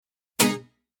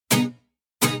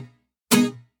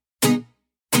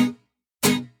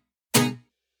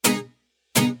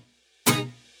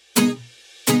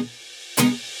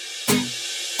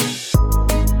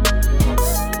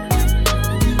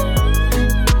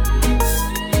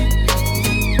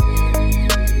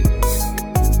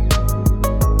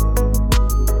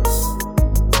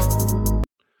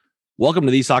Welcome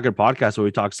to the Soccer Podcast, where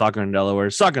we talk soccer in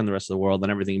Delaware, soccer in the rest of the world, and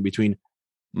everything in between.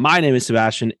 My name is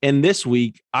Sebastian, and this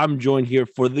week I'm joined here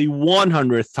for the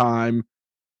 100th time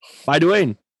by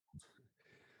Dwayne.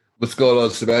 What's going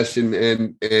on, Sebastian?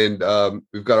 And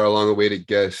we've got our long-awaited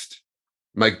guest,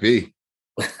 Mike B.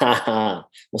 What's up,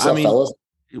 fellas?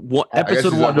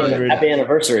 Episode 100. Happy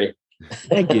anniversary.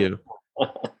 Thank you.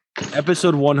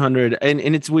 Episode 100. And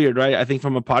it's weird, right? I think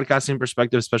from a podcasting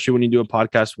perspective, especially when you do a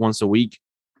podcast once a week,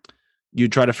 you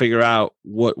try to figure out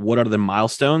what are the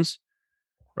milestones,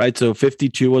 right? So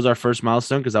 52 was our first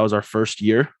milestone because that was our first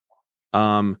year.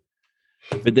 But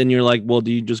then you're like, well,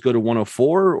 do you just go to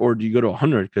 104 or do you go to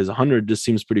 100? Because 100 just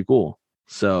seems pretty cool.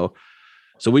 So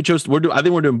we chose. I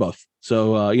think we're doing both.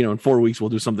 So in 4 weeks we'll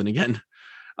do something again.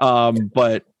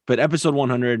 But episode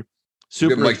 100,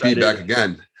 super Mike excited. B back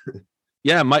again.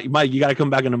 Yeah, Mike, you got to come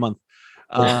back in a month.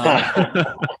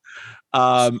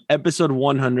 Episode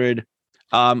 100.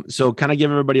 So kind of give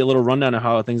everybody a little rundown of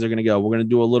how things are going to go. We're going to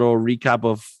do a little recap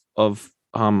of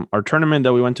our tournament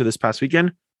that we went to this past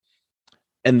weekend.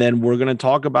 And then we're going to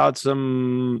talk about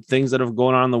some things that have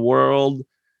gone on in the world,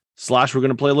 / we're going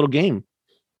to play a little game.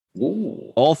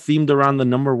 Ooh. All themed around the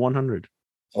number 100.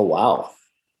 Oh, wow.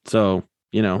 So,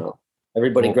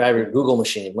 Everybody grab your Google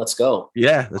machine. Let's go.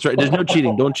 Yeah, that's right. There's no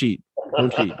cheating. Don't cheat.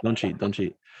 Don't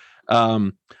cheat.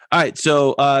 All right.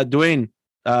 So, Dwayne,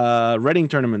 Reading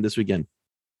tournament this weekend.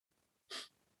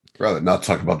 Rather not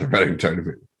talk about the Reading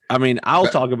tournament. I mean, I'll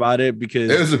talk about it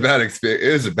because it was a bad experience.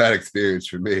 It was a bad experience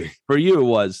for me. For you, it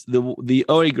was the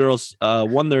OA girls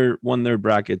won their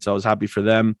bracket, so I was happy for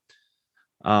them.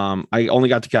 I only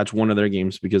got to catch one of their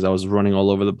games because I was running all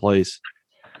over the place.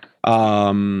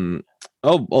 Before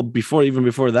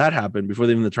that happened, before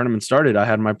even the tournament started, I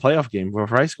had my playoff game for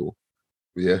high school.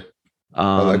 Yeah.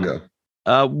 How'd that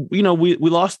go? We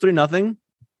lost 3-0,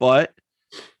 but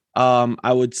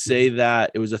I would say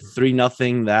that it was a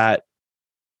 3-0 that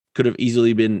could have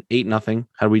easily been 8-0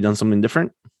 had we done something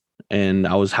different. And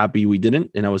I was happy we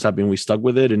didn't, and I was happy we stuck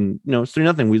with it. And it's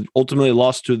 3-0. We ultimately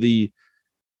lost to the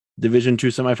Division II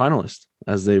semifinalist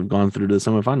as they've gone through to the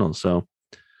semifinals. So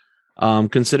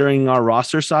considering our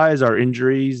roster size, our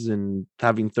injuries, and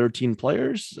having 13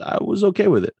 players, I was okay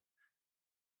with it.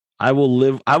 I will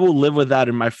live with that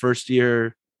in our first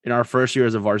year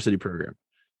as a varsity program.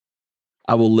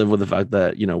 I will live with the fact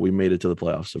that, we made it to the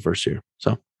playoffs the first year.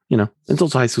 So, it's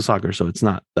also high school soccer, so it's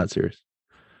not that serious.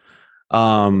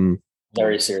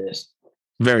 Very serious.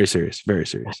 Very serious. Very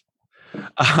serious.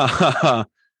 And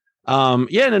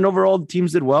then overall the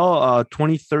teams did well.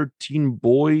 2013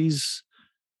 boys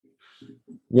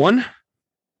won.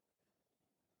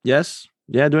 Yes.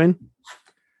 Yeah, Dwayne?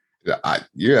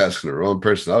 You're asking the wrong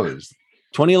person.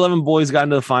 2011 boys got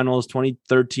into the finals.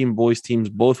 2013 boys teams,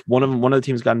 one of the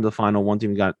teams got into the final. One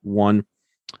team got one.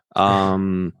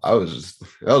 That was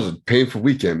a painful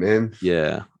weekend, man.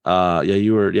 Yeah.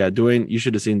 You were. Yeah, Dwayne. You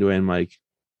should have seen Dwayne, Mike.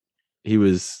 He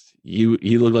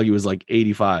looked like he was like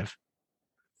 85.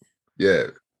 Yeah.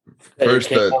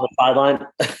 First, on the sideline.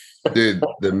 Dude,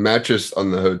 the mattress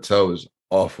on the hotel was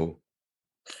awful.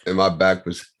 And my back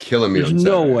was killing me. There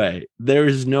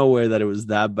is no way that it was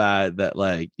that bad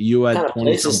that you had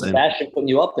 20 something. Sebastian putting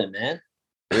you up in, man.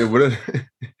 It would have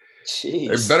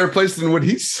Jeez. a better place than what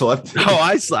he slept in. Oh,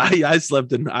 I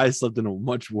slept in a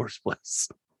much worse place.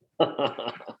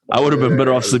 I would have been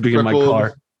better off sleeping in my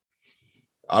car.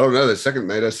 I don't know. The second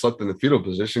night I slept in the fetal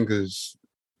position because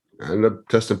I ended up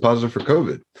testing positive for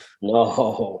COVID.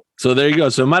 No. So there you go.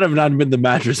 So it might have not been the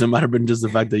mattress. It might have been just the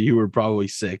fact that you were probably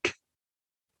sick.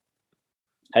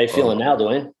 How you feeling now,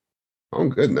 Dwayne? I'm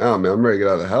good now, man. I'm ready to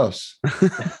get out of the house.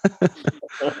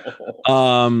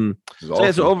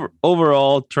 So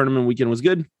overall tournament weekend was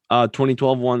good.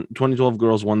 2012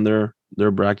 girls won their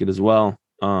bracket as well.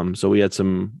 So we had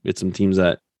some teams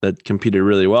that competed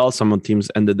really well. Some of the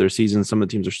teams ended their season. Some of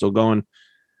the teams are still going.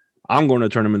 I'm going to a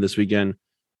tournament this weekend.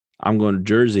 I'm going to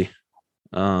Jersey.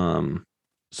 So I'm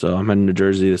heading to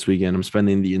Jersey this weekend. I'm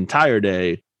spending the entire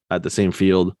day at the same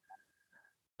field.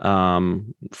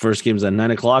 First game's at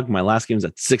 9:00. My last game's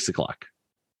at 6:00.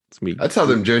 That's how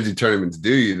them Jersey tournaments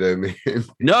do you, though, man.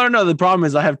 No. The problem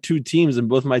is I have two teams, and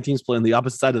both my teams play on the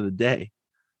opposite side of the day.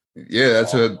 Yeah,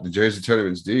 that's what the Jersey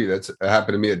tournaments do. That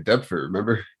happened to me at Deptford.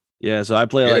 Remember? Yeah, so I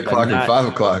play 8 o'clock and 5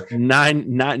 o'clock. 9.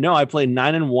 No, I play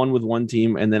 9-1 with one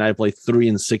team, and then I play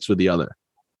 3-6 with the other.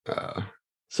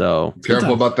 So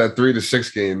careful about that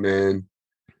 3-6 game, man.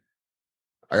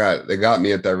 They got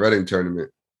me at that Reading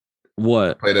tournament.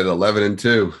 What? Played at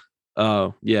 11-2.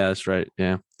 Oh, yeah, that's right.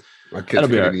 Yeah. My kids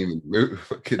couldn't even move.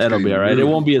 That'll be all right. It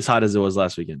won't be as hot as it was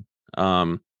last weekend.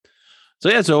 So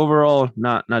overall,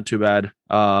 not too bad.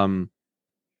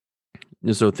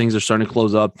 So things are starting to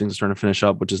close up. Things are starting to finish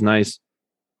up, which is nice.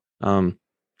 So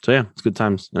yeah, it's good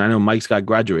times. And I know Mike's got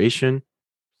graduation.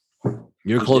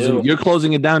 You're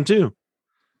closing it down too.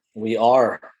 We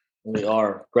are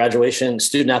graduation,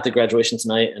 student athlete graduation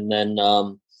tonight, and then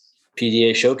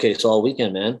PDA showcase all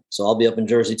weekend, man. So I'll be up in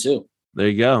Jersey too. There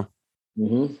you go.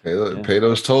 Mm-hmm. Pay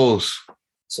those tolls.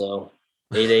 So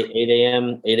 8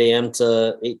 a.m.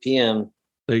 to 8 p.m.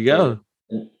 There you go.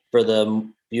 For the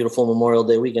beautiful Memorial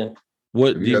Day weekend.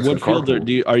 What field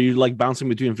are you like bouncing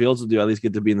between fields, or do you at least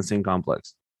get to be in the same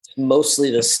complex?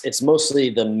 It's mostly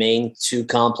the main two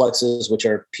complexes, which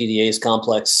are PDA's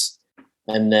complex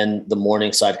and then the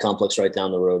Morningside complex right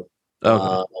down the road.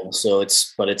 Okay. So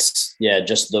it's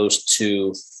just those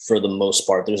two for the most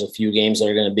part. There's a few games that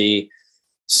are going to be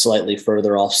slightly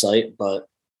further off site, but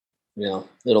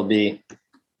it'll be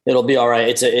all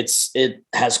right. It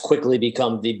has quickly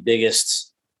become the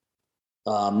biggest,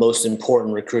 most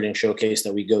important recruiting showcase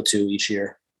that we go to each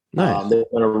year. Nice. They've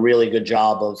done a really good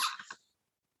job of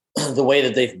the way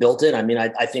that they've built it. I mean,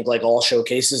 I think like all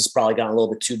showcases, it's probably gotten a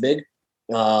little bit too big,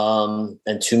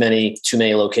 and too many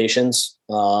locations.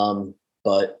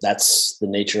 But that's the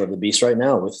nature of the beast right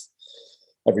now, with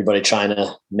everybody trying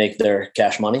to make their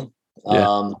cash money.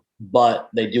 Yeah. But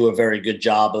they do a very good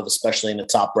job of, especially in the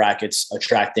top brackets,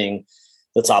 attracting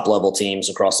the top level teams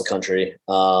across the country,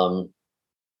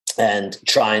 and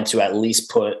trying to at least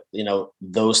put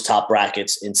those top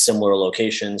brackets in similar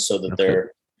locations so that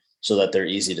they're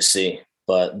easy to see.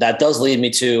 But that does lead me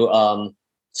to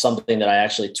something that I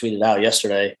actually tweeted out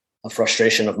yesterday. A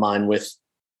frustration of mine with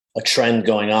a trend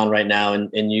going on right now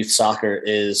in youth soccer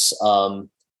is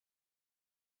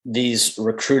these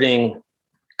recruiting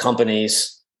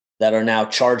companies that are now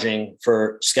charging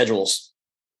for schedules.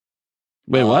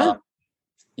 Wait, what?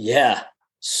 Yeah.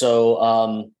 So,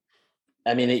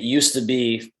 I mean, it used to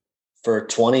be for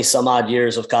 20 some odd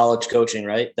years of college coaching,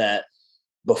 right, that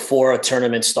before a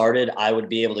tournament started, I would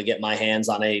be able to get my hands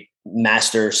on a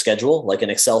master schedule, like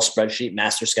an Excel spreadsheet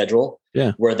master schedule,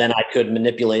 where then I could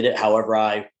manipulate it however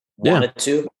I wanted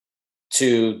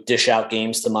to dish out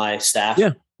games to my staff,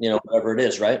 whatever it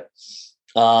is, right?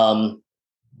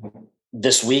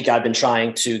 This week, I've been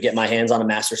trying to get my hands on a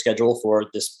master schedule for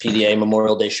this PDA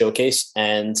Memorial Day showcase,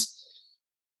 and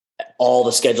all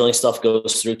the scheduling stuff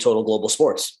goes through Total Global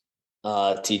Sports,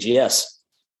 TGS.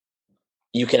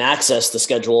 You can access the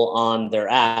schedule on their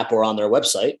app or on their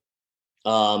website.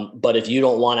 But if you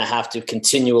don't want to have to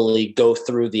continually go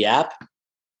through the app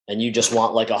and you just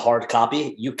want like a hard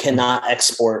copy, you cannot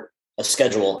export a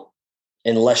schedule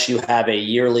unless you have a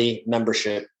yearly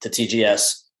membership to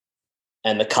TGS,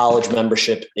 and the college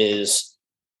membership is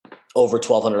over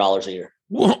 $1,200 a year.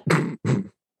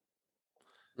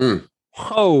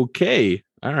 Okay.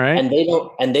 All right.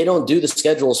 And they don't do the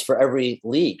schedules for every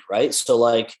league, right? So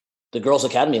like the Girls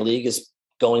Academy League is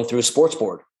going through Sports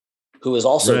Board, who is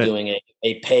also doing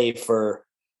a pay for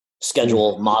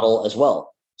schedule model as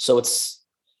well. So it's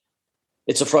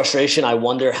a frustration. I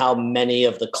wonder how many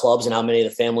of the clubs and how many of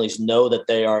the families know that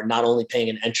they are not only paying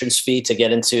an entrance fee to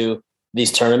get into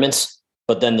these tournaments,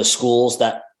 but then the schools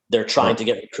that they're trying to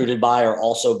get recruited by are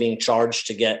also being charged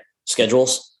to get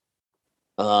schedules.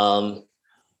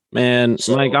 Man,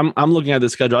 Mike, I'm looking at the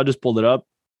schedule. I just pulled it up.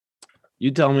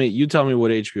 You tell me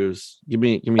what age groups. Give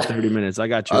me 30 minutes. I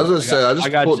got you. I was gonna say, I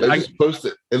just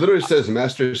posted. It literally says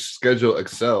Master Schedule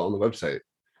Excel on the website.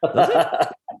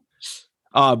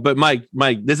 But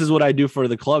Mike, this is what I do for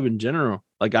the club in general.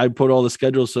 Like I put all the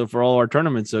schedules for all our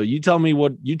tournaments. So you tell me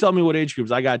what age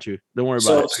groups. I got you. Don't worry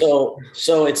about it.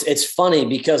 So it's funny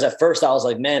because at first I was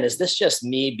like, man, is this just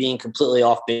me being completely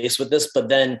off base with this? But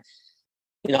then,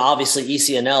 obviously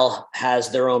ECNL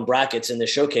has their own brackets in the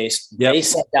showcase. Yep. They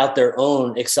sent out their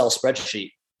own Excel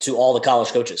spreadsheet to all the college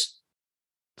coaches.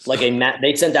 Like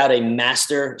they sent out a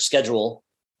master schedule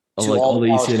to all the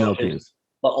ECNL teams,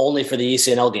 but only for the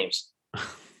ECNL games.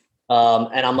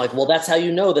 And I'm like, well, that's how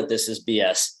you know that this is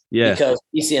BS. Yeah. Because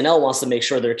ECNL wants to make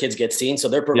sure their kids get seen, so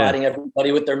they're providing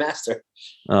everybody with their master.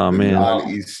 Oh man,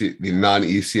 the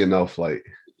non-ECNL flight.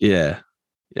 Yeah,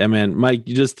 man. Mike,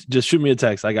 you just shoot me a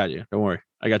text. I got you. Don't worry.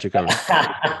 I got you covered.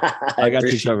 I got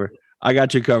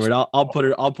you covered. I'll put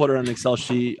it on an Excel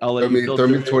sheet. I'll let you throw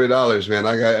me $20, man.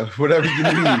 I got whatever you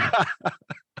need.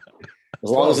 As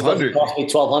long as it doesn't cost me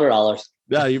 $1,200.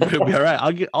 Yeah, you'll be all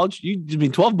right. You give me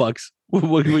 $12.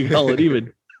 What can we call it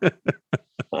even?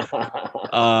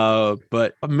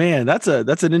 But man, that's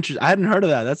an interesting. I hadn't heard of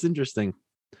that. That's interesting.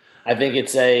 I think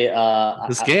it's a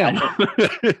scam.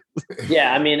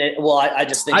 Yeah, I mean, I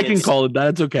just think I can call it that.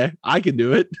 It's okay. I can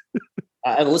do it.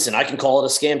 Listen, I can call it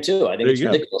a scam too. I think it's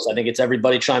ridiculous. I think it's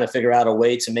everybody trying to figure out a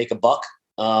way to make a buck.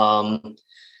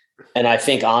 And I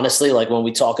think honestly, like when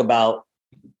we talk about,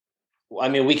 I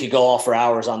mean, we could go off for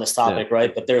hours on this topic,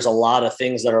 right? But there's a lot of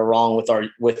things that are wrong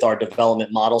with our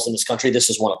development models in this country. This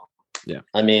is one of them. Yeah.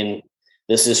 I mean,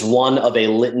 this is one of a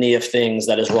litany of things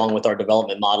that is wrong with our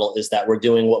development model, is that we're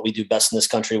doing what we do best in this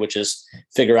country, which is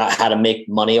figure out how to make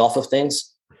money off of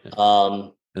things.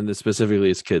 And this specifically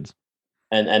is kids.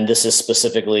 And this is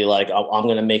specifically like, I'm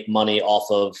going to make money off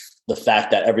of the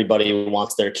fact that everybody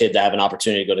wants their kid to have an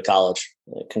opportunity to go to college.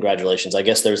 Congratulations. I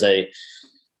guess there's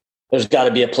got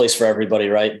to be a place for everybody,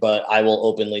 right? But I will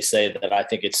openly say that I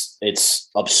think it's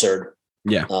absurd.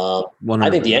 Yeah. 100%. I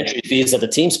think the entry fees that the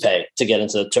teams pay to get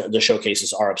into the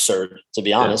showcases are absurd, to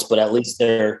be honest, but at least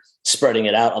they're spreading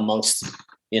it out amongst,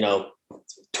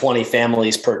 20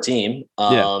 families per team.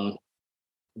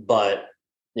 But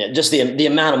yeah, just the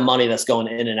amount of money that's going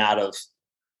in and out of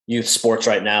youth sports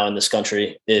right now in this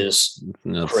country is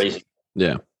crazy.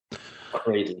 Yeah.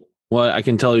 Crazy. Well, I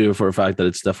can tell you for a fact that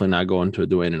it's definitely not going to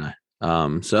Dwayne and I.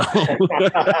 So yeah,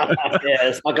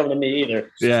 it's not coming to me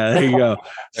either. Yeah, there you go.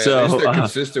 So at least they're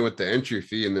consistent with the entry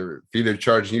fee and the fee they're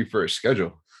charging you for a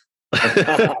schedule.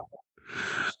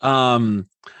 All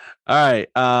right.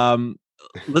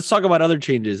 Let's talk about other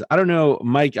changes. I don't know,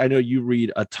 Mike, I know you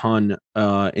read a ton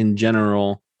in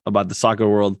general about the soccer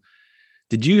world.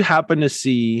 Did you happen to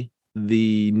see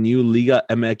the new Liga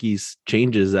MX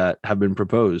changes that have been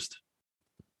proposed?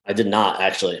 I did not,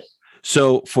 actually.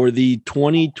 So for the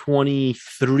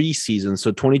 2023 season,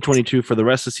 so 2022 for the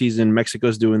rest of the season,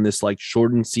 Mexico's doing this like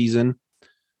shortened season.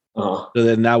 So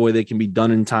then that way they can be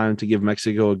done in time to give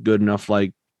Mexico a good enough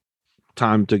like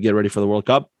time to get ready for the World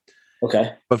Cup.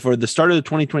 Okay. But for the start of the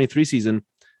 2023 season,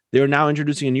 they are now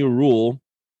introducing a new rule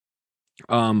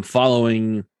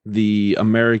following the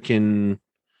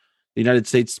United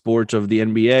States sports of the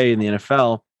NBA and the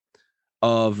NFL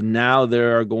of now they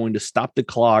are going to stop the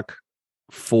clock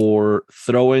for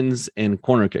throw-ins and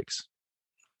corner kicks.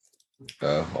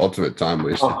 Ultimate time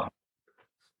waster.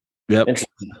 Yep.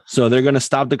 So they're going to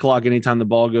stop the clock anytime the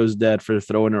ball goes dead for a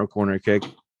throw-in or a corner kick.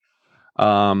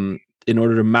 In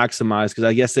order to maximize, because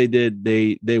I guess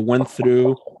they went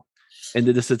through and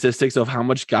did the statistics of how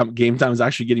much game time is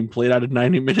actually getting played out of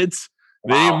 90 minutes.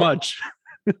 Very much.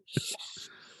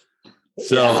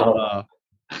 So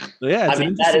I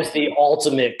mean, that is the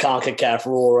ultimate CONCACAF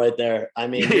rule right there. I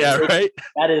mean, right.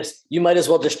 That is, you might as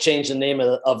well just change the name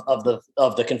of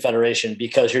the confederation,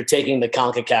 because you're taking the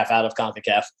CONCACAF out of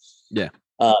CONCACAF. Yeah.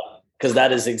 Because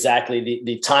that is exactly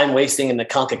the time wasting and the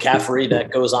CONCACAFery that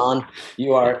goes on.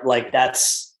 You are like,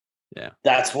 that's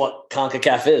what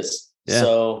CONCACAF is. Yeah.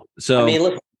 So I mean,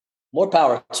 look, more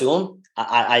power to them.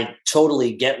 I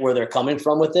totally get where they're coming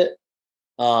from with it.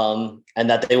 And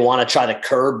that they want to try to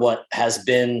curb what has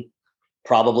been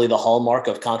probably the hallmark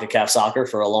of CONCACAF soccer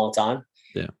for a long time.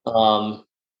 Yeah. But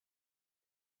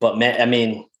man, I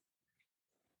mean,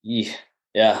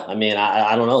 I mean,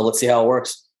 I don't know. Let's see how it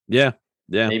works. Yeah.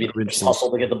 Yeah. Maybe they're just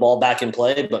hustle to get the ball back in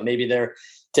play, but maybe they're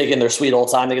taking their sweet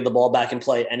old time to get the ball back in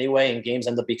play anyway, and games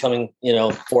end up becoming,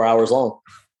 4 hours long.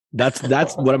 That's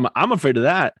what I'm afraid of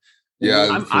that.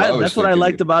 Yeah. That's what I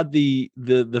liked about the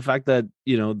fact that,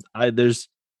 there's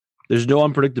no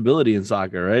unpredictability in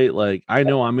soccer, right? Like I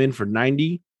know I'm in for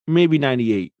 90, maybe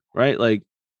 98, right? Like,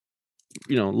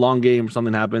 long game,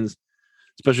 something happens,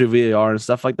 especially VAR and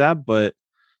stuff like that. But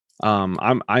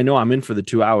I know I'm in for the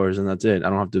 2 hours and that's it. I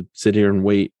don't have to sit here and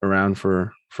wait around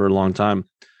for a long time.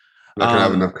 Not gonna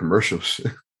have enough commercials.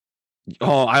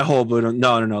 Oh, I hope, but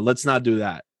no. Let's not do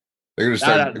that. They're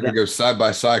gonna go side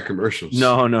by side commercials.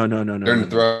 No. They're gonna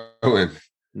throw in.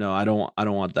 No, I don't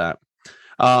want that.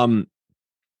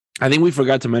 I think we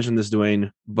forgot to mention this,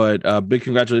 Dwayne, but big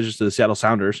congratulations to the Seattle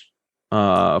Sounders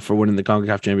for winning the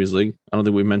CONCACAF Champions League. I don't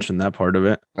think we mentioned that part of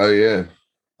it. Oh yeah.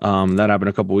 That happened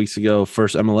a couple weeks ago.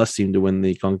 First MLS team to win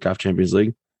the CONCACAF Champions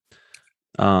League.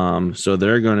 So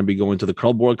they're going to be going to the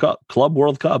Club World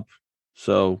Cup.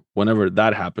 So whenever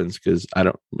that happens, because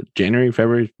January,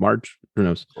 February, March, who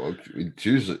knows? Well,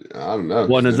 usually, I don't know.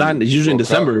 Well, it's usually in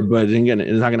December, but it's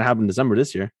not going to happen in December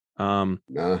this year. Nah.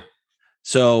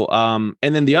 So,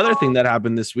 and then the other thing that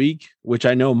happened this week, which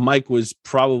I know Mike was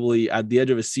probably at the edge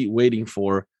of his seat waiting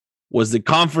for, was the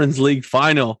Conference League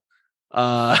final.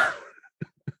 Because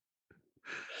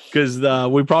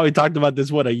we probably talked about this,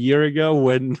 a year ago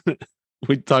when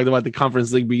we talked about the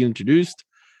Conference League being introduced,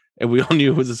 and we all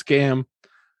knew it was a scam.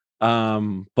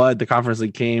 But the Conference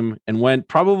League came and went.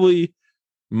 Probably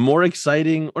more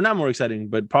exciting, or not more exciting,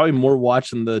 but probably more watched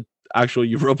than the actual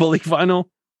Europa League final.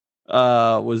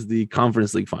 Was the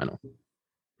Conference League final.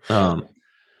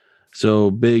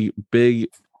 So big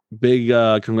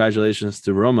congratulations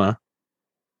to Roma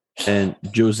and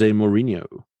Jose Mourinho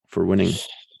for winning.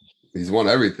 He's won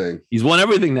everything. He's won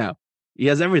everything now. He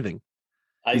has everything.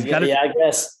 I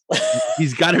guess.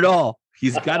 He's got it all.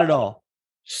 He's got it all.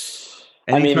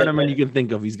 Any tournament you can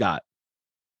think of, he's got.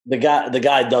 The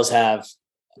guy does have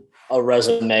a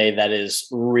resume that is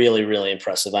really, really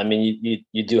impressive. I mean,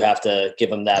 you do have to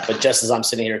give him that. But just as I'm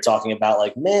sitting here talking about,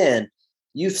 like, man,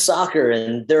 youth soccer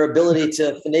and their ability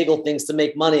to finagle things to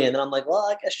make money, and then I'm like, well,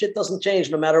 I guess shit doesn't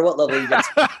change no matter what level you get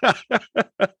to.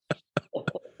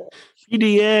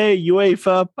 PDA,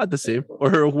 UEFA, not the same,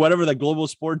 or whatever, the global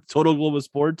sport, total global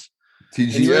sports.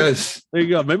 TGS. There you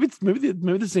go. Maybe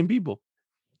the same people.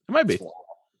 It might be.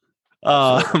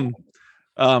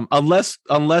 Unless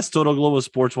Total Global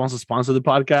Sports wants to sponsor the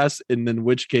podcast, and in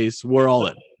which case we're all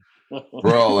in.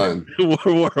 We're all in.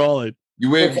 we're all in.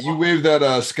 You waive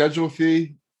that schedule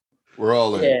fee. We're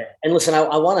all in. Yeah, and listen,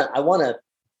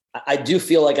 I do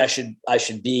feel like I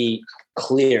should be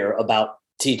clear about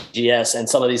TGS and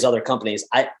some of these other companies.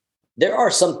 There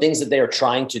are some things that they are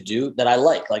trying to do that I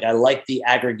like. Like, I like the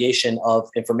aggregation of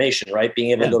information, right?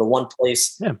 Being able to go to one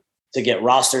place to get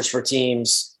rosters for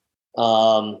teams,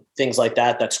 things like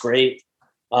that. That's great.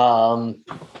 But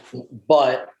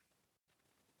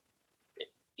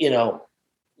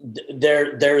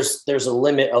there's a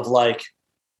limit of, like,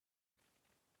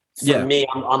 for me,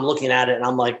 I'm looking at it and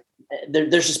I'm like,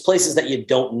 there's just places that you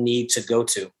don't need to go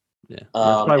to. Yeah.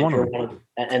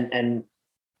 And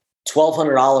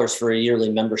 $1,200 for a yearly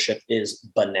membership is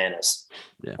bananas.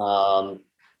 Yeah.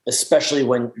 Especially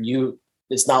when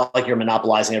it's not like you're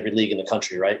monopolizing every league in the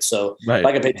country, right? So if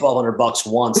I could pay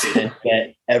 $1,200 once and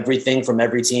get everything from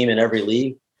every team in every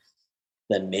league,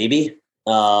 then maybe.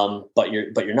 But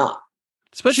you're not.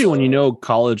 Especially when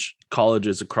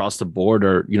colleges across the board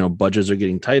are, budgets are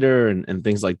getting tighter and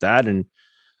things like that. And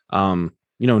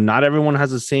not everyone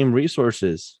has the same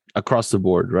resources across the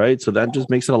board, right? So that just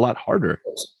makes it a lot harder.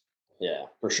 Yeah,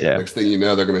 for sure. Yeah. Next thing you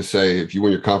know, they're going to say, if you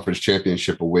win your conference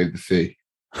championship, we'll waive the fee.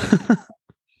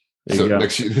 So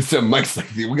next year, so Mike's like,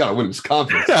 we got to win this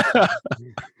conference.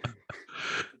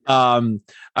 All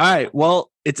right.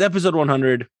 Well, it's episode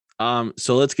 100.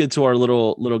 So let's get to our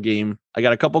little game. I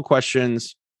got a couple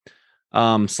questions, /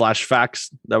 facts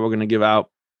that we're going to give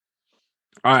out.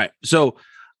 All right. So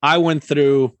I went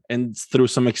through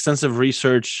some extensive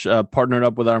research, partnered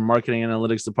up with our marketing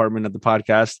analytics department at the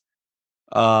podcast.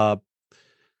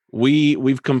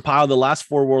 We've compiled the last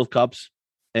 4 World Cups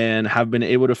and have been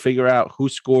able to figure out who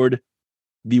scored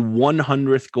the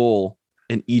 100th goal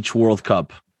in each World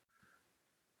Cup.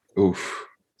 Oof.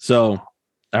 So,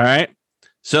 all right.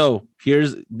 So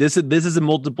this is a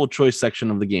multiple choice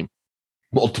section of the game.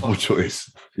 Multiple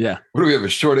choice. Yeah. What do we have? A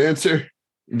short answer?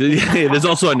 There's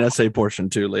also an essay portion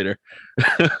too later.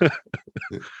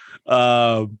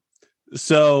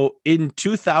 So in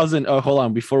 2000, hold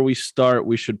on. Before we start,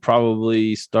 we should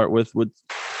probably start with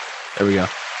there we go.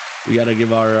 We got to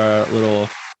give our little,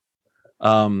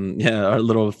 our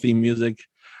little theme music.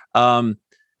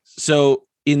 So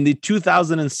in the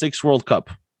 2006 World Cup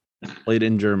played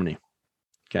in Germany,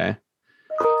 okay,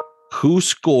 who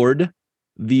scored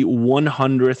the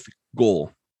 100th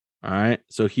goal? All right.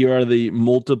 So here are the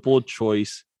multiple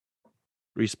choice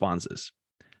responses: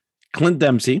 Clint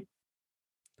Dempsey,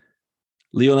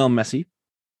 Lionel Messi,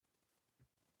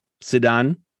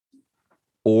 Zidane,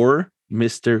 or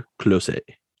Mr. Klose,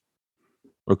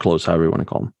 or Close, however you want to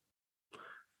call him.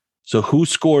 So who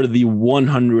scored the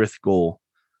 100th goal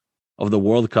of the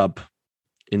World Cup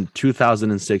in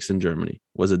 2006 in Germany?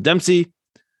 Was it Dempsey,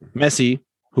 Messi,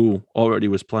 who already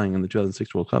was playing in the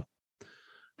 2006 World Cup,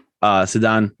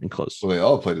 Zidane, and Klose? Well, they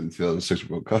all played in the 2006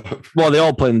 World Cup. Well, they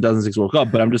all played in the 2006 World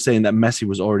Cup, but I'm just saying that Messi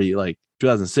was already, like,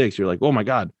 2006. You're like, oh my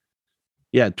God.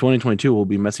 Yeah, 2022 will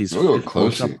be Messi's. We'll go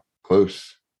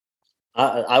close.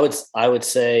 I would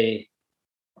say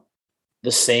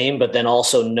the same, but then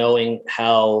also knowing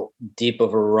how deep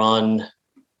of a run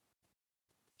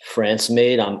France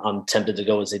made, I'm tempted to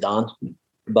go with Zidane,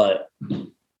 but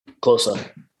closer.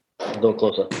 Go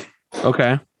closer.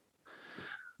 Okay.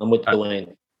 I'm with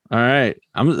Dwayne. All right.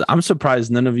 I'm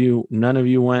surprised none of you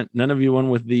went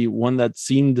with the one that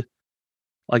seemed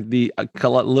like a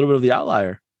little bit of the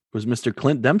outlier. It was Mr.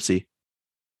 Clint Dempsey.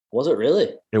 Was it really?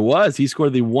 It was. He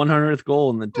scored the 100th goal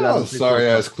in the 2006. Sorry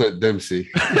ass Clint Dempsey.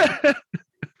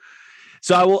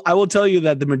 So I will tell you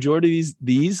that the majority of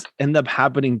these end up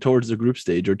happening towards the group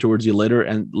stage or towards the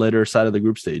later side of the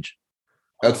group stage.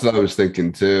 That's what I was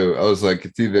thinking too. I was like,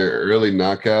 it's either early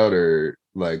knockout or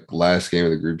like last game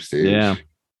of the group stage. Yeah.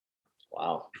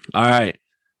 Wow. All right.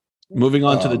 Moving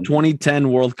on to the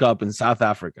 2010 World Cup in South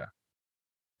Africa.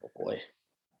 Oh boy.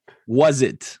 Was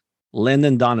it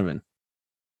Landon Donovan,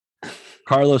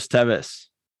 Carlos Tevez,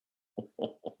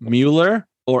 Mueller,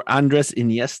 or Andres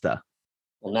Iniesta?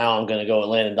 Well, now I'm going to go with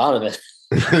Landon Donovan.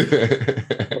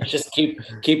 Just keep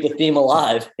the theme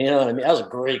alive. You know what I mean? That was a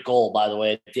great goal, by the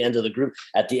way, at the end of the group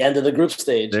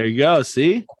stage. There you go.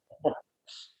 See,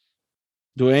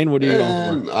 Dwayne, what are you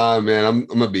going for? Man, I'm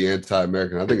gonna be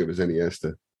anti-American. I think it was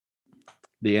Iniesta.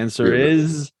 The answer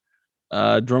is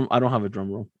drum. I don't have a drum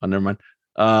roll. Oh, never mind.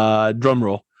 Drum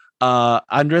roll.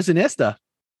 Andres Iniesta.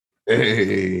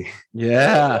 Hey.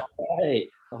 Yeah. All right.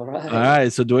 All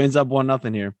right. So Dwayne's up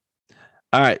 1-0 here.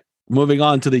 All right. Moving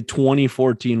on to the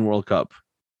 2014 World Cup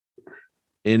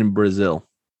in Brazil.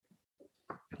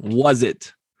 Was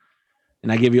it?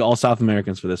 And I give you all South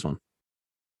Americans for this one.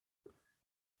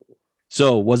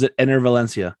 So was it Ener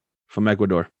Valencia from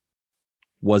Ecuador?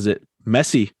 Was it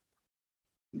Messi?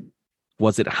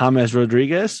 Was it James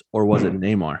Rodriguez? Or was it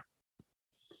Neymar?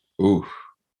 Ooh.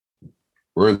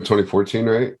 We're in 2014,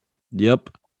 right? Yep.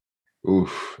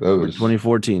 Oof. That was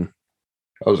 2014.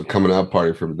 That was a coming out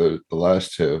party for the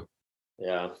last two.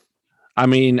 Yeah. I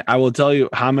mean, I will tell you,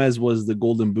 James was the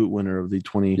Golden Boot winner of the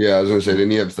 20. Yeah, I was going to say,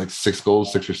 didn't he have like 6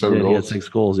 goals, 6 or 7 goals? He had 6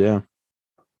 goals, yeah.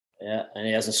 Yeah, and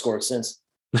he hasn't scored since.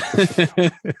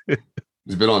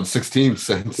 He's been on 6 teams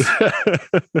since. James.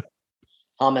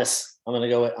 I'm going to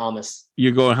go with James.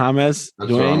 You're going James?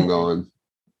 That's Dwayne? where I'm going.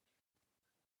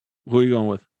 Who are you going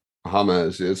with?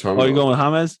 James. It's James. Oh, you're going with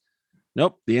James?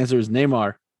 Nope. The answer is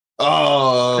Neymar.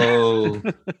 Oh.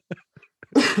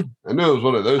 I knew it was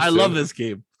one of those. I love this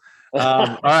game.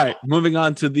 All right, moving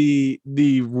on to the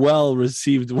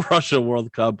well-received Russia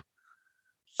World Cup.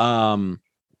 And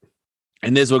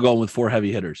this we're going with 4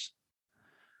 heavy hitters.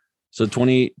 So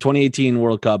 2018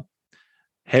 World Cup,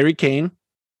 Harry Kane,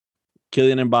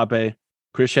 Kylian Mbappe,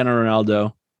 Cristiano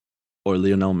Ronaldo, or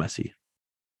Lionel Messi.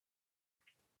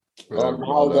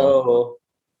 Ronaldo.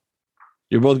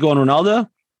 You're both going Ronaldo?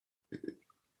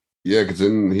 Yeah, because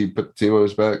then he put the team on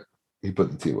his back. He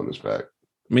put the team on his back.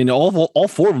 I mean, all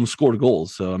 4 of them scored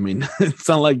goals. So, I mean, it's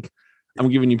not like I'm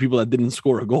giving you people that didn't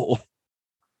score a goal.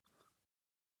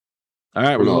 All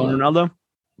right, we're going Ronaldo.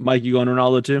 Mike, you going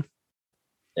Ronaldo too?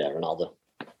 Yeah, Ronaldo.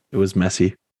 It was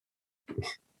Messi.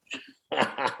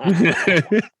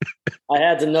 I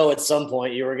had to know at some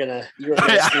point you were gonna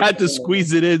I had to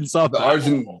squeeze it in. Some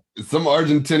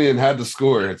Argentinian had to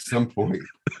score at some point.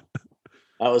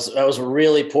 That was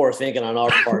really poor thinking on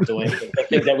our part, Dwayne. I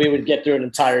think that we would get through an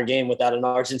entire game without an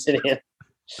Argentinian.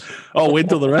 Oh, wait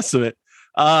till the rest of it.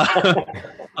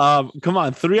 Come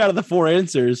on, 3 out of the 4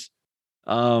 answers.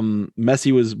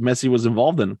 Messi was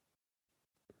involved in.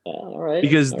 All right.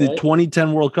 Because the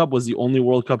 2010 World Cup was the only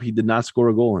World Cup he did not score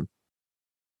a goal in.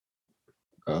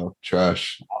 Oh,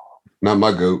 trash. Not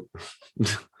my GOAT.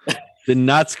 Did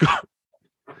not score.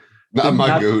 Not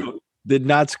my GOAT. Did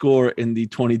not score in the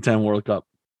 2010 World Cup.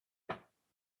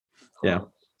 Yeah.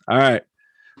 All right.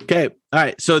 Okay. All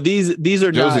right. So these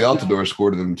are Josie Altidore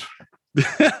scored them.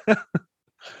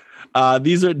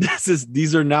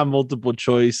 These are not multiple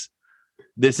choice.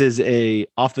 This is a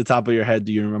off the top of your head.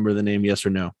 Do you remember the name? Yes or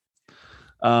no?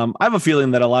 I have a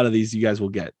feeling that a lot of these you guys will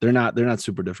get. They're not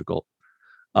super difficult.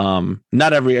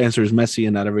 Not every answer is Messi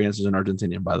and not every answer is an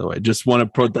Argentinian, by the way. Just want to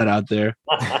put that out there.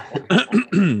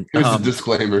 Here's a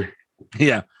disclaimer.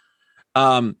 Yeah.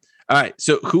 All right.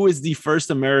 So who is the first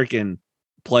American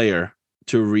player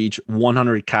to reach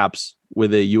 100 caps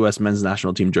with a U.S. men's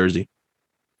national team jersey?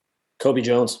 Kobe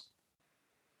Jones.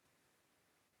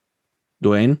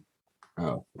 Dwayne?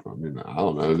 Oh, I mean, I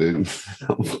don't know, dude.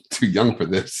 I'm too young for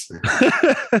this.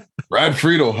 Brad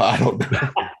Friedel, I don't know.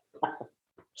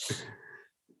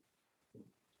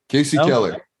 Casey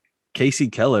Keller. Casey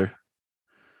Keller.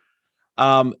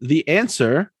 The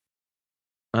answer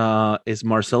is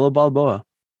Marcelo Balboa.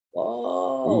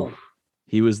 Oh. Ooh.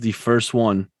 He was the first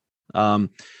one.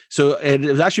 So it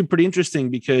was actually pretty interesting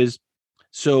because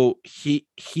he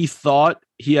thought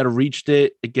he had reached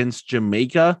it against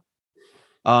Jamaica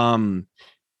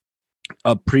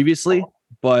previously,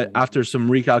 but after some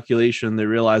recalculation, they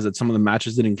realized that some of the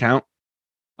matches didn't count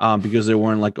because they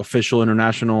weren't like official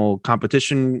international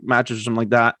competition matches or something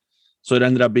like that. So it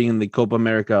ended up being the Copa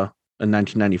America in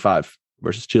 1995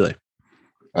 versus Chile.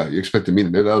 You expected me to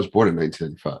know that I was born in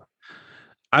 1995.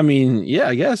 I mean, yeah,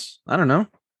 I guess. I don't know.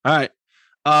 All right.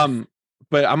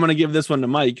 But I'm going to give this one to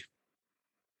Mike.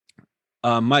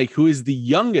 Mike, who is the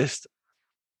youngest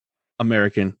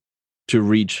American to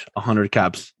reach 100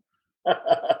 caps?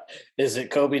 Is it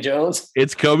Kobe Jones?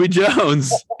 It's Kobe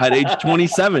Jones at age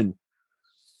 27.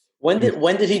 When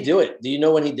did he do it? Do you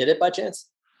know when he did it by chance?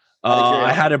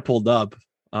 I had it pulled up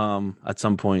at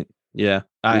some point. Yeah.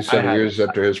 7 years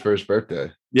after his first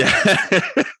birthday. Yeah.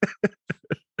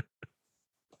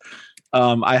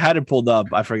 I had it pulled up.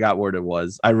 I forgot where it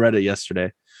was. I read it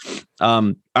yesterday.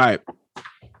 All right.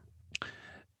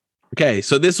 Okay,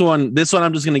 so this one,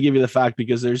 I'm just gonna give you the fact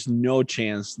because there's no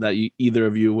chance that either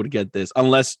of you would get this,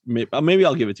 unless maybe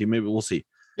I'll give it to you. Maybe we'll see.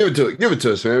 Give it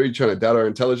to us, man. Are you trying to doubt our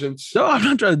intelligence? No, I'm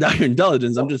not trying to doubt your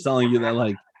intelligence. I'm just telling you that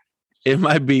like it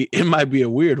might be a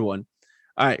weird one.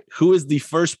 All right, who is the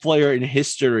first player in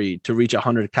history to reach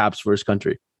 100 caps for his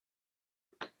country?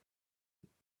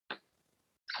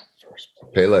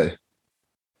 Pele.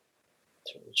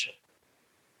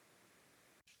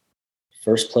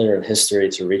 First player in history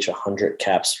to reach 100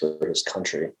 caps for his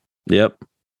country. Yep.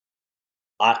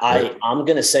 I'm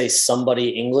going to say somebody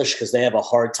English because they have a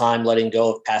hard time letting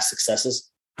go of past successes.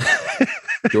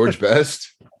 George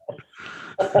Best.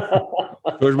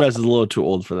 George Best is a little too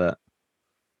old for that.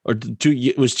 Or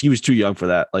he was too young for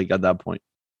that, like at that point.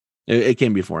 It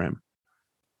came before him.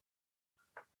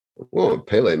 Well,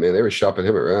 Pele, man, they were shopping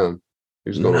him around. He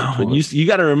was going on you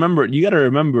got to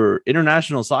remember,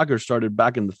 international soccer started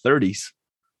back in the 30s. That's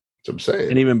what I'm saying.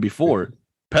 And even before.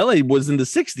 Pele was in the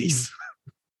 60s.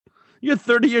 You had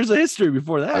 30 years of history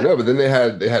before that. I know, but then they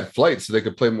had flights so they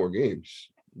could play more games.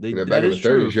 Back in the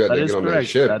 30s, you had to get on that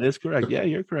ship. That is correct. Yeah,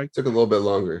 you're correct. Took a little bit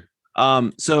longer.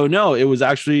 So no, it was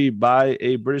actually by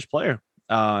a British player.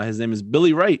 His name is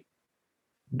Billy Wright.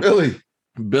 Billy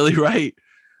Wright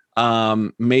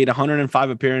made 105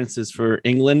 appearances for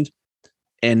England,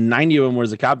 and 90 of them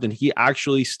was a captain. He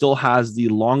actually still has the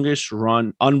longest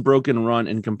unbroken run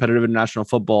in competitive international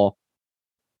football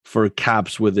for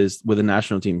caps with the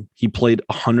national team. He played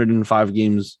 105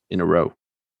 games in a row.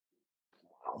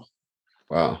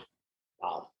 Wow.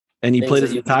 And he played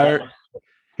his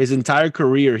entire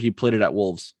career. He played it at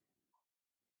Wolves.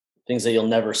 Things that you'll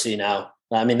never see now.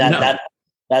 I mean,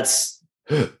 that's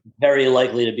very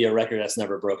likely to be a record that's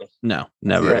never broken. No,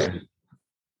 never. Yeah.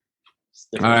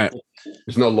 All right.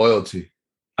 There's no loyalty.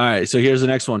 All right. So here's the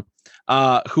next one.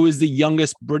 Who is the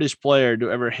youngest British player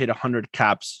to ever hit 100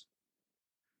 caps?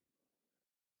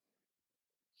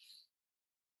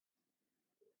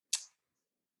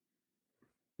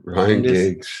 Ryan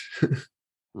Giggs.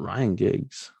 Ryan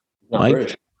Giggs. Not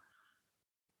British.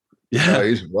 Yeah,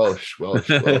 he's Welsh. Whoops.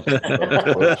 I'm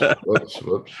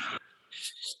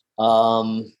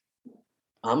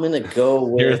gonna go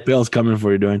with Gareth Bale's coming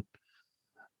for you, Dwayne.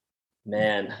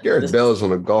 Man, Gareth Bale's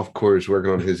on a golf course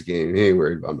working on his game. He ain't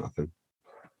worried about nothing.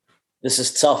 This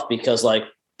is tough because, like,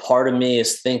 part of me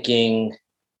is thinking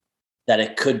that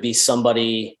it could be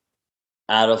somebody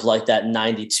out of like that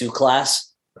 92 class.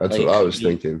 That's what I was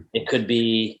thinking. It could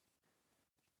be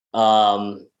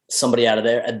somebody out of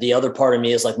there. And the other part of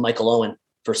me is like Michael Owen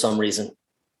for some reason.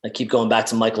 I keep going back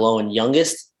to Michael Owen.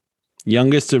 Youngest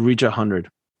to reach 100.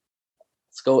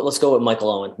 Let's go with Michael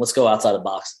Owen. Let's go outside the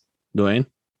box. Dwayne?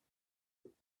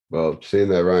 Well, seeing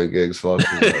that Ryan Giggs lost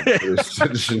his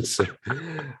citizenship.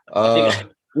 I think I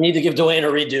need to give Dwayne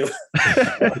a redo.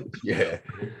 Yeah.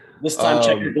 This time,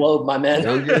 check your globe, my man.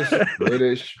 Youngest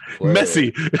British player.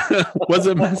 Messi. Was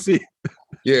it Messi?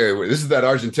 Yeah, this is that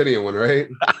Argentinian one, right?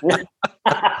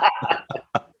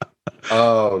 I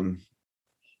don't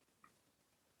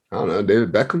know.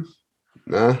 David Beckham?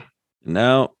 Nah.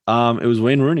 No. It was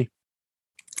Wayne Rooney.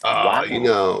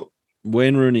 Wow.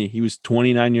 Wayne Rooney. He was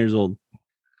 29 years old.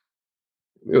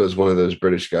 It was one of those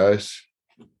British guys.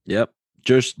 Yep.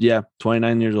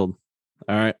 29 years old.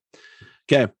 All right.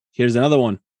 Okay. Here's another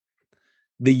one.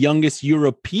 The youngest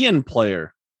European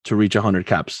player to reach 100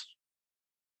 caps.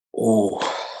 Oh,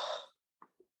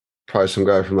 probably some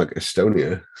guy from like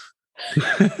Estonia.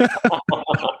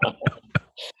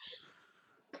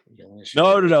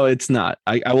 No, it's not.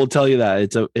 I will tell you that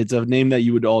it's a name that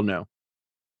you would all know.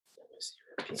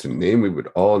 It's a name we would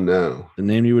all know. The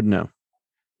name you would know.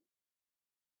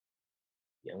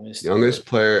 Youngest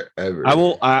player ever.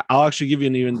 I'll actually give you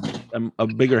an even a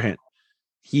bigger hint.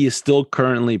 He is still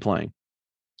currently playing.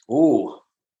 Ooh.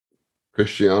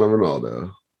 Cristiano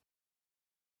Ronaldo.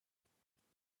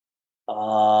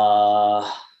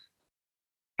 Now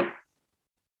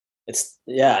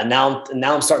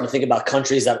I'm starting to think about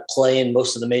countries that play in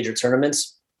most of the major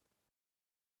tournaments.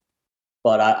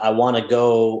 But I want to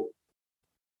go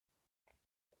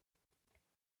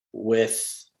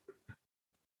with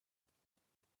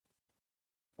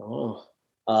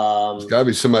it's got to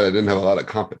be somebody that didn't have a lot of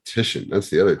competition. That's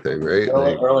the other thing, right?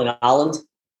 Erling Haaland.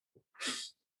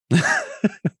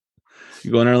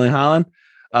 You going Erling Haaland?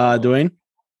 Dwayne?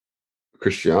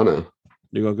 Cristiano.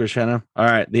 You go Cristiano? All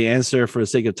right. The answer, for the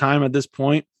sake of time at this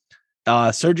point,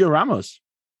 Sergio Ramos.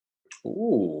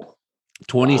 Ooh.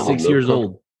 26 years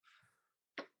old.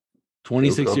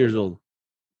 26 years old.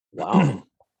 Wow.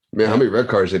 Man, how many red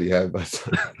cards did he have?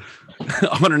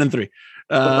 103.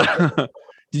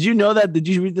 Did you know that? Did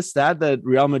you read the stat that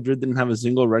Real Madrid didn't have a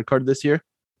single red card this year?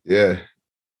 Yeah.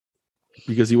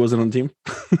 Because he wasn't on the team.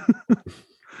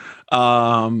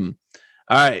 All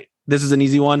right. This is an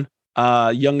easy one.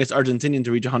 Youngest Argentinian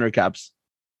to reach 100 caps.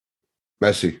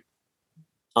 Messi.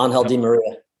 Angel Di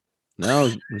Maria. No,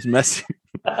 it's Messi.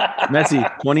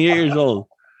 Messi, 28 years old.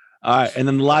 All right. And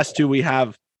then the last two we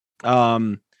have,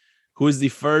 who is the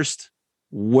first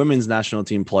women's national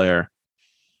team player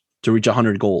to reach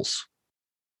 100 goals?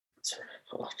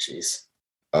 Oh, jeez.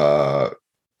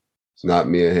 It's not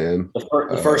Mia Hamm.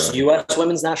 The first U.S.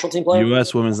 women's national team player?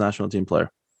 U.S. women's national team player.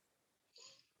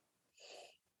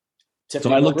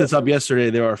 Tiffany So I looked Mildred? this up yesterday.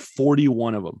 There are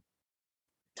 41 of them.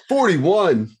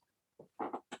 41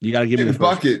 You got to give me in the first,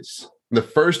 buckets. The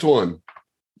first one.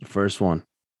 the first one.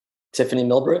 Tiffany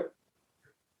Mildred?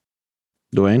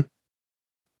 Dwayne?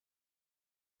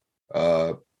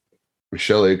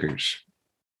 Michelle Akers.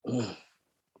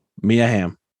 Mia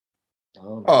Hamm.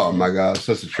 Oh my God,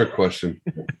 such a trick question.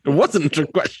 It wasn't a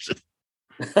trick question.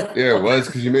 Yeah, it was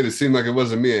because you made it seem like it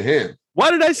wasn't Mia Hamm.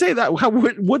 Why did I say that?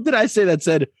 What did I say that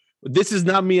said, this is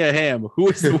not Mia Hamm? Who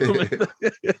is the woman?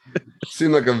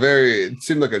 It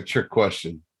seemed like a trick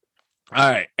question. All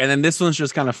right. And then this one's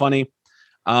just kind of funny.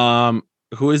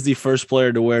 Who is the first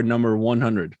player to wear number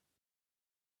 100?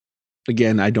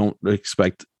 Again, I don't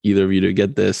expect either of you to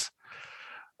get this.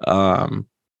 No.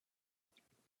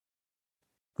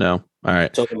 All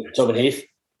right. Tobin Heath?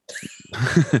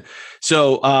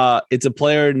 So it's a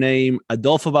player named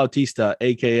Adolfo Bautista,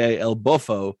 aka El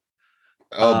Bofo,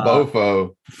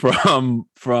 Bofo.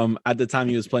 from at the time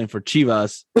he was playing for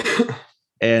Chivas,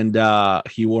 and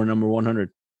he wore number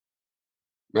 100.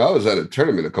 I was at a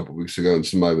tournament a couple weeks ago and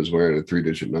somebody was wearing a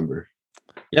 3-digit number.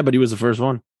 Yeah, but he was the first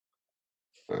one.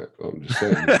 All right, well, I'm just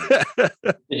saying.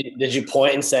 Did you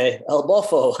point and say El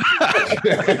Bofo?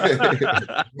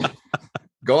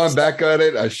 Going back at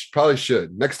it, I probably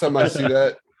should. Next time I see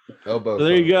that, elbow. So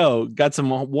there you go. Got some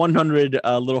 100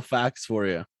 little facts for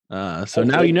you. So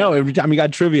now you know. Every time you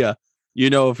got trivia, you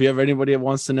know, if you have anybody that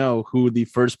wants to know who the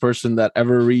first person that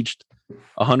ever reached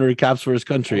 100 caps for his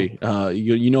country,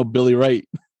 you know Billy Wright.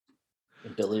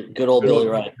 Good old Billy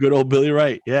Wright. Good old Billy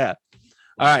Wright. Yeah.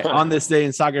 All right. On this day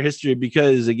in soccer history,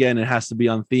 because again, it has to be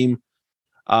on theme.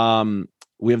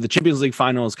 We have the Champions League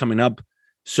finals coming up.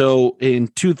 So in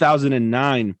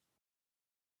 2009,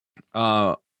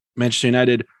 Manchester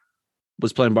United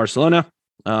was playing Barcelona.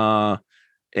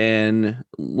 And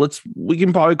we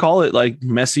can probably call it like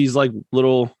Messi's like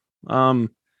little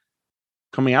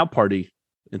coming out party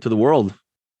into the world.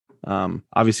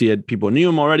 Obviously, people knew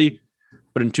him already,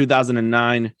 but in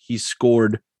 2009, he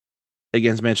scored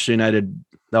against Manchester United.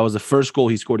 That was the first goal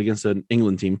he scored against an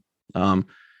England team, and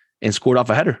scored off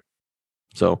a header.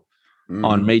 So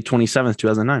on May 27th,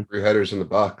 2009. 3 headers in the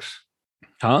box.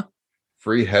 Huh?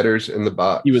 3 headers in the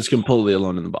box. He was completely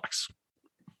alone in the box.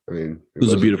 I mean, it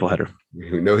was a beautiful header.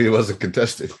 We know he wasn't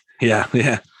contested. Yeah.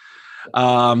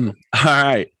 All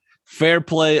right. Fair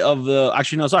play of the.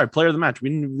 Actually, no. Sorry, player of the match. We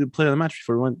didn't do player of the match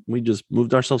before we went. We just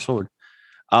moved ourselves forward.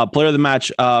 Player of the match.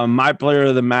 My player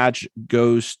of the match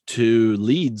goes to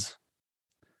Leeds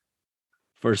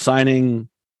for signing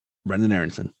Brendan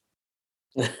Aronson.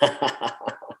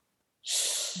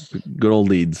 Good old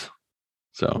Leeds.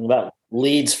 So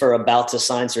Leeds for about to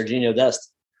sign Serginho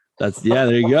Dest.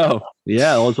 There you go.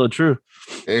 Yeah, also true.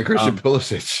 And Christian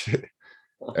Pulisic.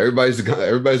 Everybody's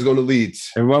going to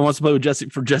Leeds. Everyone wants to play with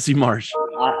Jesse Marsh.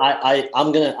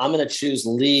 I'm gonna choose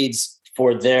Leeds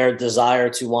for their desire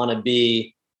to want to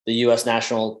be the U.S.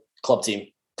 national club team.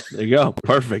 There you go.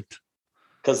 Perfect.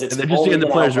 Because they're just getting the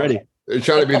players ready. They're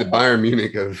trying to be the Bayern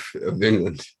Munich of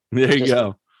England. There you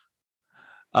go.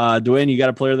 Dwayne, you got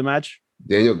a player of the match?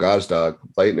 Daniel Gazdag,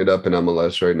 lighting it up in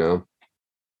MLS right now.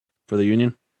 For the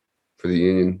Union? For the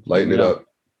Union, lighting it up.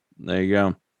 There you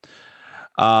go.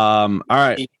 All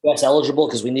right. US eligible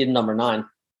because we need a number 9.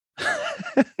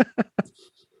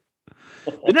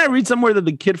 Didn't I read somewhere that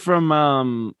the kid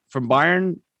from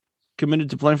Bayern committed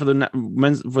to playing for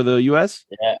the US?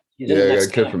 Yeah, he's in the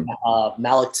next kid camp. from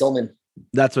Malik Tillman.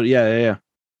 That's what. Yeah.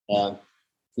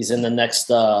 He's in the next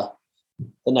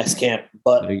camp,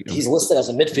 but he's listed as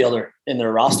a midfielder in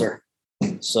their roster.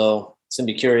 So it's gonna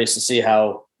be curious to see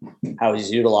how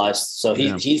he's utilized. So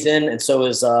he's in, and so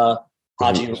is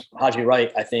Haji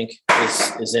Wright. I think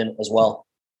is in as well.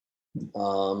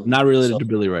 Not related to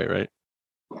Billy Wright, right?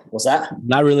 What's that?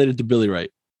 Not related to Billy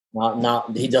Wright.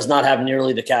 Not. He does not have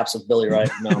nearly the caps of Billy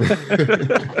Wright. No.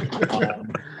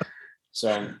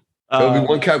 So he'll be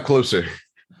one cap closer.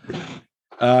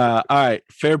 All right.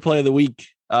 Fair play of the week.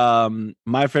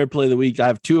 My fair play of the week. I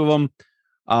have 2 of them.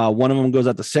 One of them goes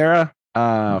out to Sarah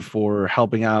for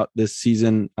helping out this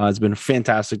season. It's been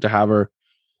fantastic to have her.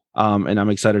 And I'm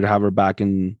excited to have her back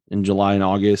in July and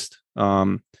August.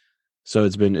 So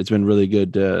it's been really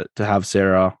good to have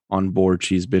Sarah on board.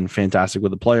 She's been fantastic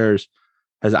with the players,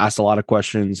 has asked a lot of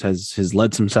questions, has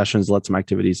led some sessions, led some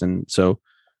activities. And so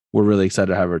we're really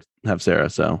excited to have Sarah.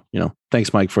 So,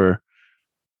 thanks, Mike, for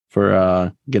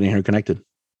getting her connected.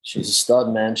 She's a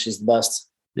stud, man. She's the best.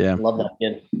 Yeah. Love that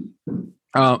kid.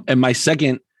 And my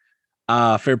second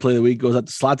fair play of the week goes out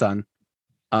to Zlatan.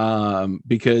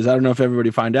 Because I don't know if everybody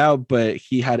find out, but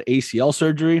he had ACL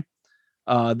surgery.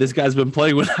 This guy's been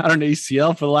playing without an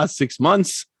ACL for the last 6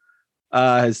 months.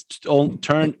 Has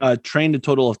trained a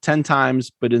total of 10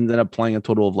 times, but ended up playing a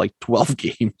total of like 12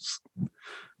 games.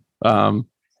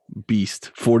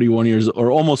 Beast, 41 years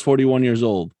or almost 41 years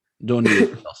old. Don't need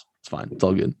anything else. It's fine. It's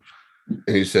all good.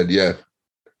 And he said, "Yeah,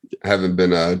 haven't been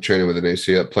playing with an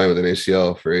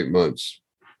ACL for 8 months.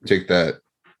 Take that."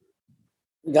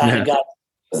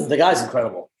 The guy's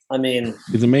incredible. I mean,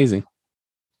 he's amazing.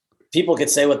 People could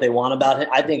say what they want about him.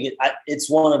 I think it's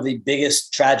one of the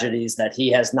biggest tragedies that he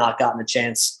has not gotten a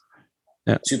chance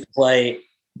to play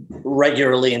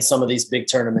regularly in some of these big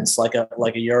tournaments, like a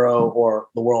Euro or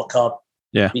the World Cup.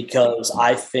 Yeah, because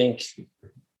I think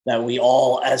that we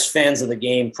all, as fans of the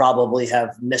game, probably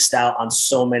have missed out on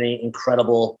so many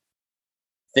incredible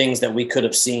things that we could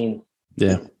have seen.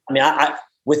 Yeah, I mean, I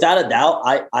without a doubt,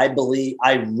 I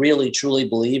really truly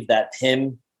believe that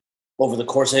him over the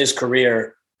course of his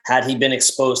career, had he been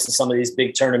exposed to some of these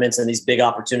big tournaments and these big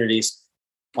opportunities,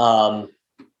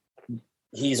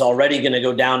 he's already going to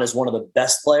go down as one of the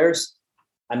best players.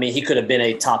 I mean, he could have been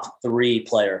a top 3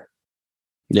 player.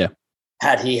 Yeah.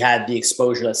 Had he had the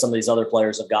exposure that some of these other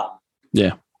players have gotten.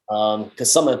 Yeah.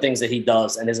 Because some of the things that he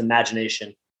does and his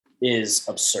imagination is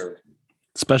absurd.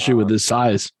 Especially with his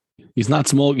size. He's not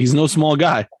small. He's no small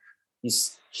guy.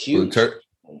 He's huge. Well,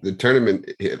 the tournament,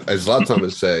 as Zlatan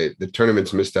would say, the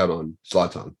tournament's missed out on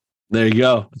Zlatan. There you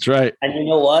go. That's right. And you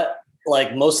know what?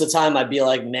 Like most of the time I'd be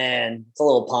like, man, it's a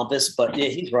little pompous, but yeah,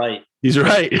 he's right. He's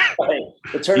right.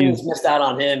 The tournament's missed out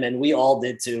on him, and we all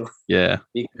did too. Yeah.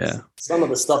 Because some of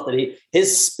the stuff that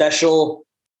his special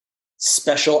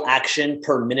action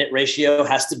per minute ratio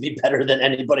has to be better than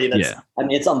anybody I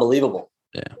mean, it's unbelievable.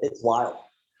 Yeah. It's wild.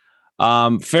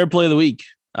 Fair play of the week.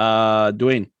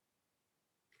 Dwayne.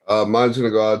 Mine's gonna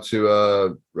go out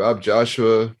to Rob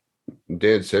Joshua and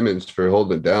Dan Simmons for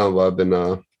holding it down while I've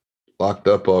been locked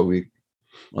up all week.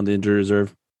 On the injury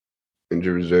reserve.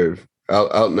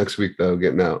 Out next week though,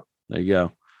 getting out. There you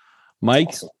go. Mike.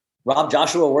 Awesome. Rob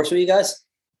Joshua works with you guys?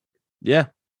 Yeah.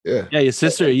 Your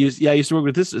sister. I used to work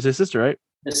with his sister, right?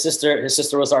 His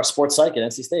sister was our sports psych at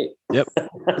NC State. Yep.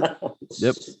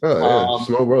 Yep. Oh yeah,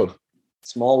 small world.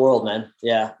 Small world, man.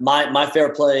 Yeah. My fair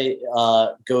play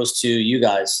goes to you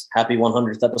guys. Happy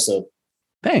 100th episode.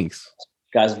 Thanks.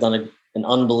 You guys have done an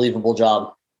unbelievable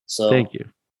job. So thank you.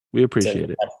 We appreciate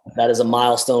it. That is a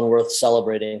milestone worth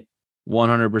celebrating.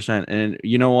 100%. And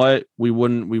you know what? We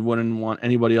wouldn't want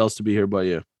anybody else to be here but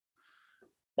you.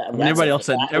 Everybody else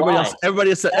said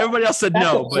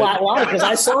no. Because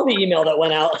I saw the email that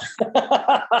went out.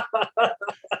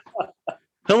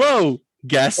 Hello,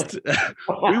 guest.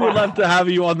 We would love to have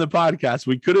you on the podcast.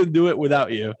 We couldn't do it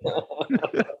without you.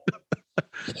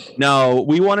 No,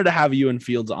 we wanted to have you and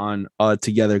Fields on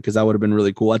together because that would have been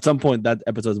really cool. At some point, that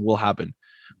episode will happen.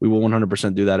 We will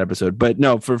 100% do that episode. But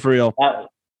no, for real.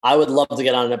 I would love to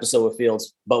get on an episode with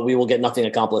Fields, but we will get nothing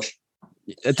accomplished.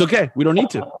 It's okay. We don't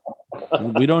need to.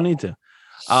 We don't need to.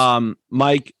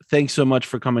 Mike, thanks so much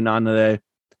for coming on today.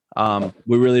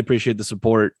 We really appreciate the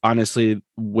support. Honestly,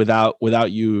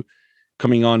 without you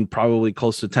coming on probably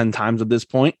close to 10 times at this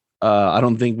point, I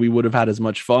don't think we would have had as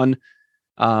much fun.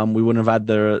 We wouldn't have had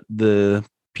the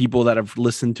people that have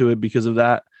listened to it because of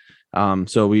that.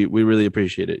 So we really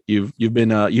appreciate it. You've been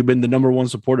the number one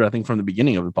supporter, I think, from the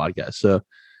beginning of the podcast. So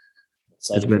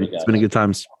it's been a good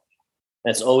times.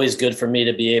 It's always good for me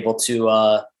to be able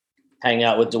to hang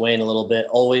out with Dwayne a little bit.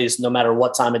 Always, no matter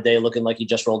what time of day, looking like he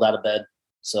just rolled out of bed.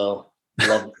 So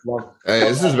love. Hey,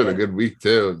 this has been a good week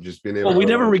too. Just being able. Well, we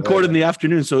never record in the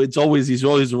afternoon, so he's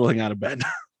always rolling out of bed.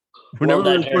 We're never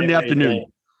recording in the afternoon.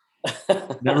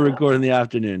 Never record in the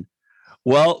afternoon.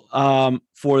 Well,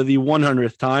 for the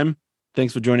 100th time,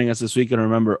 thanks for joining us this week. And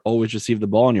remember, always receive the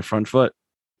ball on your front foot.